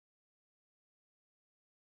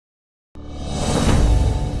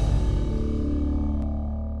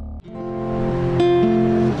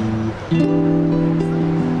There's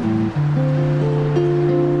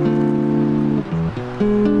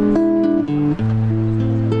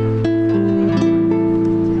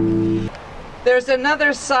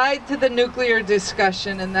another side to the nuclear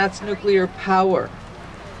discussion, and that's nuclear power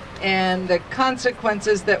and the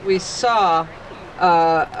consequences that we saw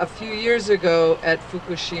a few years ago at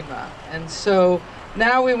Fukushima. And so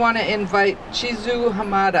now we want to invite Chizu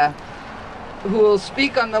Hamada, who will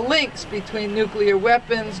speak on the links between nuclear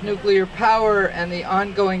weapons, nuclear power, and the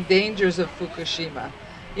ongoing dangers of Fukushima.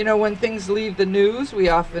 You know, when things leave the news, we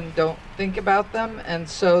often don't think about them, and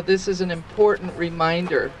so this is an important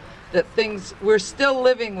reminder that we're still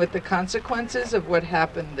living with the consequences of what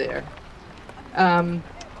happened there.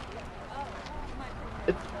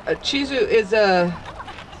 Chizu is a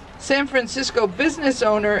San Francisco business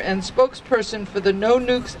owner and spokesperson for the No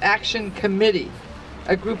Nukes Action Committee,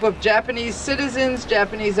 a group of Japanese citizens,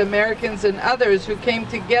 Japanese Americans, and others who came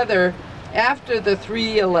together after the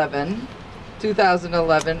 2011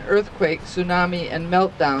 earthquake, tsunami, and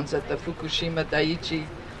meltdowns at the Fukushima Daiichi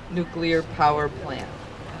nuclear power plant.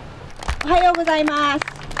 Ohayou gozaimasu.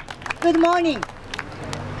 Good morning.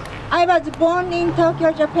 I was born in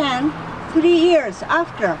Tokyo, Japan, 3 years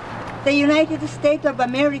after the United States of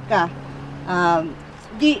America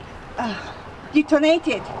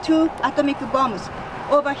detonated 2 atomic bombs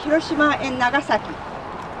over Hiroshima and Nagasaki.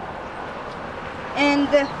 And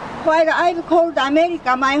while I've called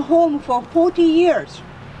America my home for 40 years,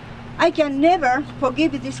 I can never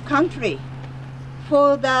forgive this country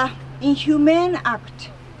for the inhumane act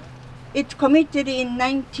it committed in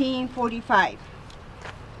 1945.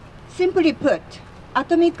 Simply put,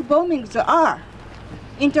 atomic bombings are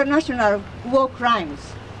international war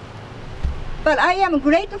crimes. But I am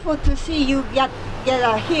grateful to see you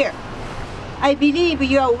gather here. I believe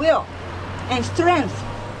your will and strength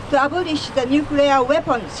to abolish the nuclear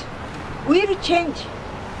weapons will change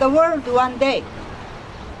the world one day.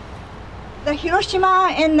 The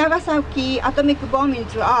Hiroshima and Nagasaki atomic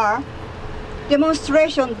bombings are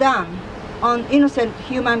demonstrations done on innocent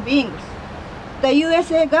human beings. The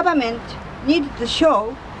USA government needed to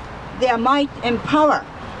show their might and power,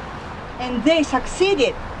 and they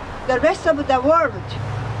succeeded. The rest of the world,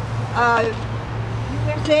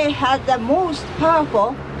 USA had the most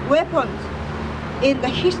powerful weapons in the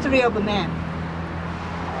history of man.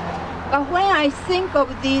 But when I think of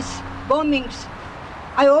these bombings,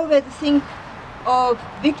 I always think of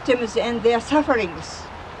victims and their sufferings.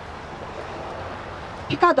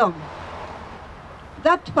 Picadon,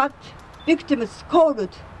 that's what victims called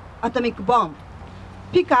atomic bomb.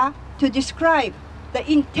 Pica to describe the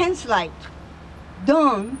intense light,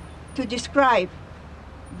 dawn to describe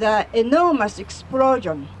the enormous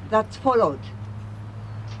explosion that followed.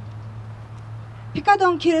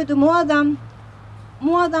 Picadon killed more than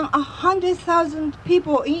 100,000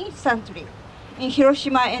 people instantly in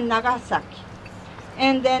Hiroshima and Nagasaki.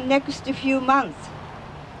 And the next few months,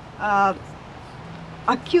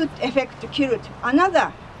 acute effect killed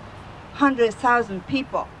another 100,000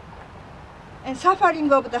 people. And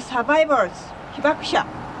suffering of the survivors, hibakusha,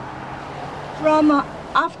 from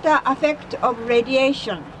after effect of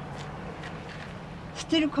radiation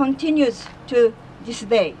still continues to this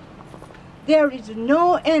day. There is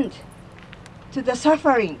no end to the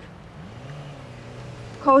suffering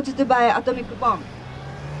caused by atomic bomb.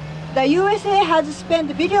 The USA has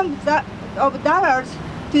spent billions of dollars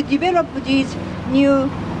to develop these new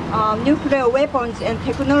nuclear weapons and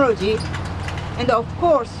technology, and of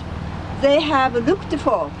course, they have looked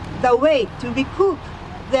for the way to recoup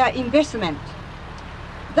their investment.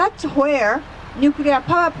 That's where nuclear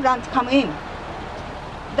power plants come in.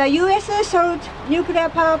 The USA sold nuclear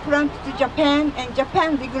power plants to Japan, and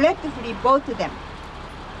Japan regretfully bought them.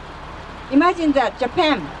 Imagine that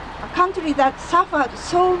Japan, a country that suffered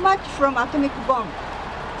so much from atomic bomb,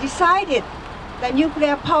 decided that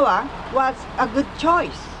nuclear power was a good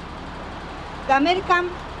choice.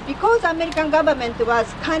 Because American government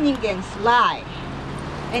was cunning and sly,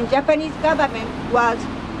 and Japanese government was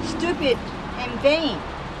stupid and vain.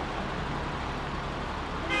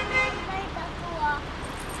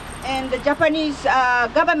 And the Japanese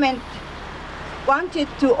government wanted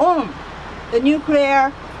to own the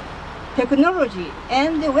nuclear technology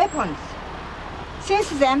and the weapons.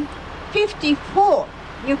 Since then, 54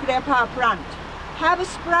 nuclear power plants have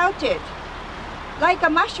sprouted like a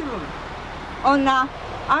mushroom on an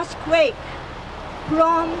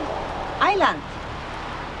earthquake-prone island.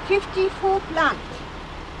 54 plants.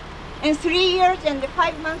 And 3 years and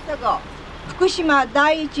 5 months ago, Fukushima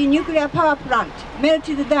Daiichi nuclear power plant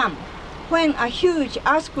melted down when a huge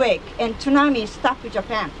earthquake and tsunami struck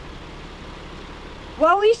Japan.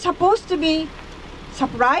 Were we supposed to be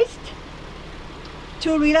surprised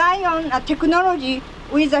to rely on a technology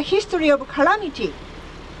with a history of calamity?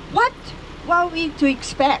 What were we to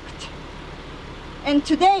expect? And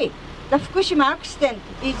today, the Fukushima accident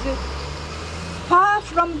is far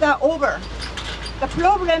from the over. The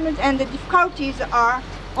problems and the difficulties are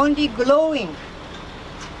only growing.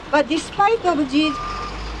 But despite of these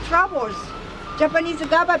troubles, Japanese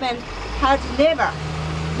government has never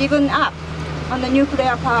given up on the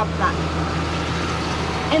nuclear power plant.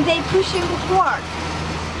 And they pushing forward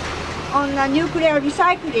on the nuclear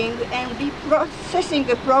recycling and reprocessing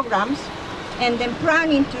programs, and then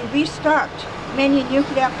planning to restart many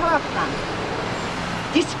nuclear power plants.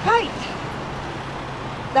 Despite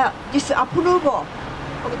the disapproval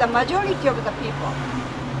of the majority of the people,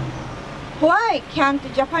 why can't the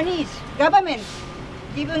Japanese government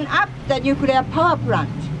give up the nuclear power plant?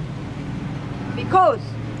 Because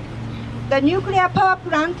the nuclear power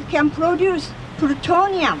plant can produce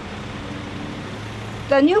plutonium.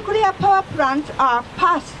 The nuclear power plants are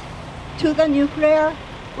passed to the nuclear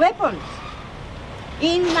weapons.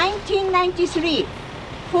 In 1993,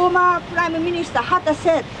 former Prime Minister Hata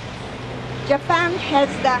said Japan has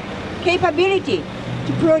the capability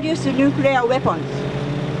to produce nuclear weapons.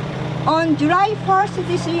 On July 1st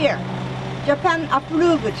this year, Japan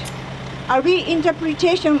approved a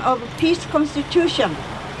reinterpretation of peace constitution.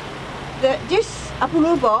 This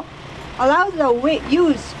approval allows the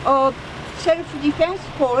use of self-defense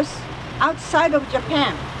force outside of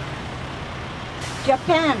Japan.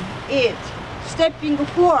 Japan is stepping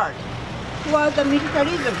forward toward the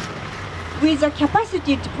militarism with the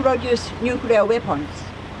capacity to produce nuclear weapons.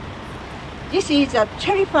 This is a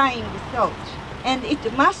terrifying thought, and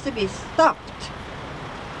it must be stopped.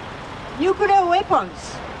 Nuclear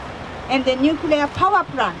weapons and the nuclear power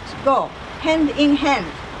plant go hand in hand.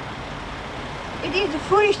 It is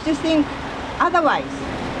foolish to think otherwise.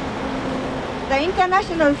 The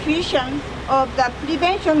International Fission of the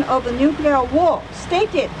Prevention of Nuclear War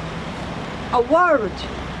stated a world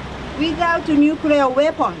without nuclear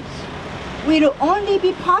weapons will only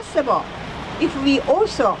be possible if we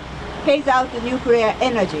also phase out nuclear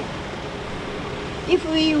energy. If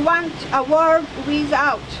we want a world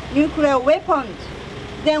without nuclear weapons,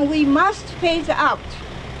 then we must phase out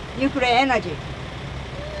nuclear energy.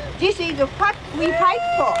 This is what we fight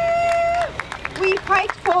for. We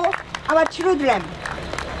fight for our children.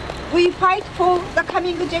 We fight for the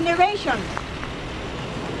coming generations.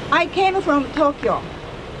 I came from Tokyo,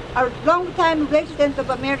 a long-time resident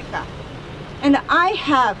of America, and I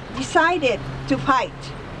have decided to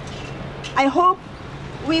fight. I hope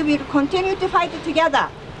we will continue to fight together.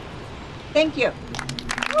 Thank you.